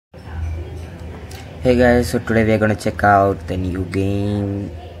Hey guys, so today we are gonna check out the new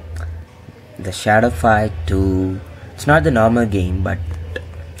game, the Shadow Fight 2. It's not the normal game, but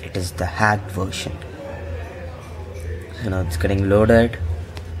it is the hacked version. So now it's getting loaded.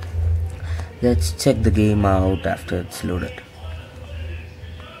 Let's check the game out after it's loaded.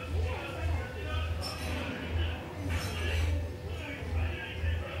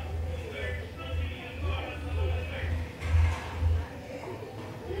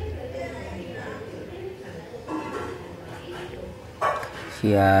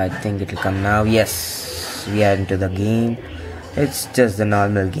 Yeah, I think it'll come now. Yes, we are into the game. It's just the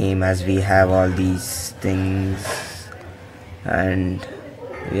normal game as we have all these things and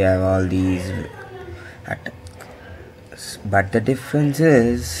we have all these attacks. But the difference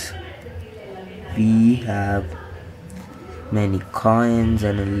is we have many coins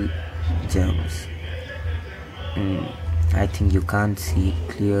and gems. I think you can't see it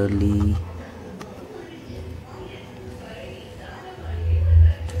clearly.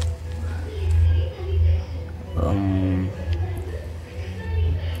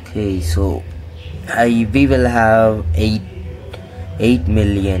 Okay, so we will have 8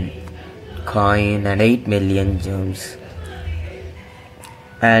 million coin and 8 million gems,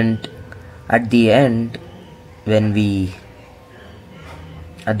 and at the end we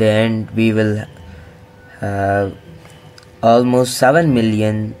will have almost 7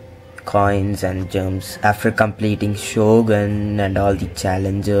 million coins and gems after completing Shogun and all the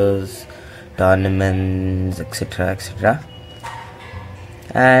challenges, tournaments, etc.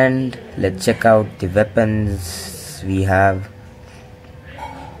 And let's check out the weapons we have.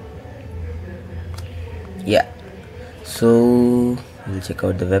 Yeah, so we'll check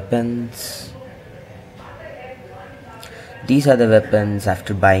out the weapons. These are the weapons.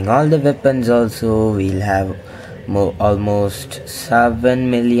 After buying all the weapons also, we'll have almost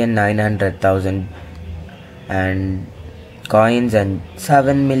 7,900,000 and coins and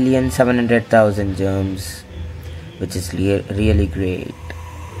 7,700,000 gems, which is really great.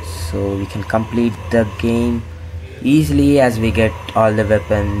 So we can complete the game easily as we get all the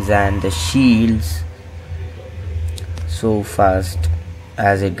weapons and the shields so fast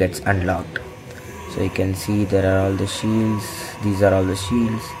as it gets unlocked. So you can see there are all the shields. These are all the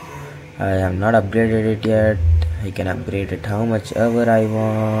shields. I have not upgraded it yet. I can upgrade it how much ever I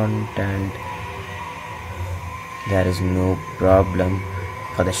want, and there is no problem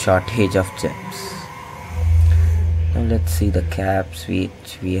for the shortage of gems. Now let's see the caps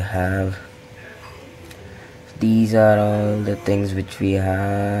which we have. These are all the things which we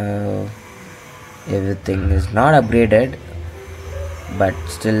have. Everything is not upgraded, but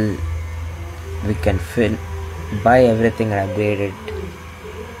still we can buy everything and upgrade it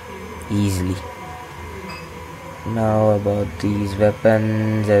easily. Now about these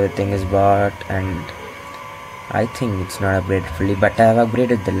weapons, everything is bought, and I think it's not upgraded fully, but I have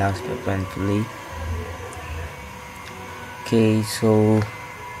upgraded the last weapon fully. Okay, so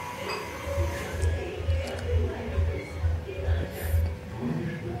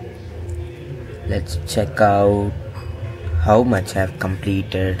let's check out how much I've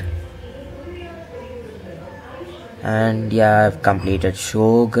completed. And yeah, I've completed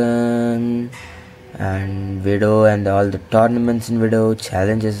Shogun and Widow and all the tournaments in Widow,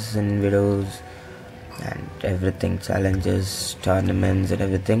 challenges in Widows and everything, challenges, tournaments and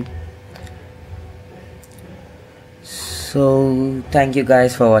everything. So thank you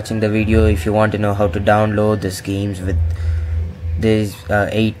guys for watching the video. If you want to know how to download these games with these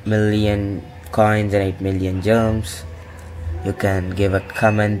 8 million coins and 8 million gems, you can give a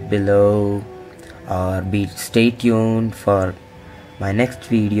comment below or stay tuned for my next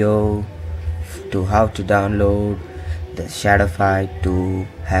video to how to download the Shadow Fight 2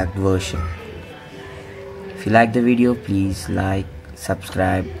 hacked version. If you like the video, please like,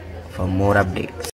 subscribe for more updates.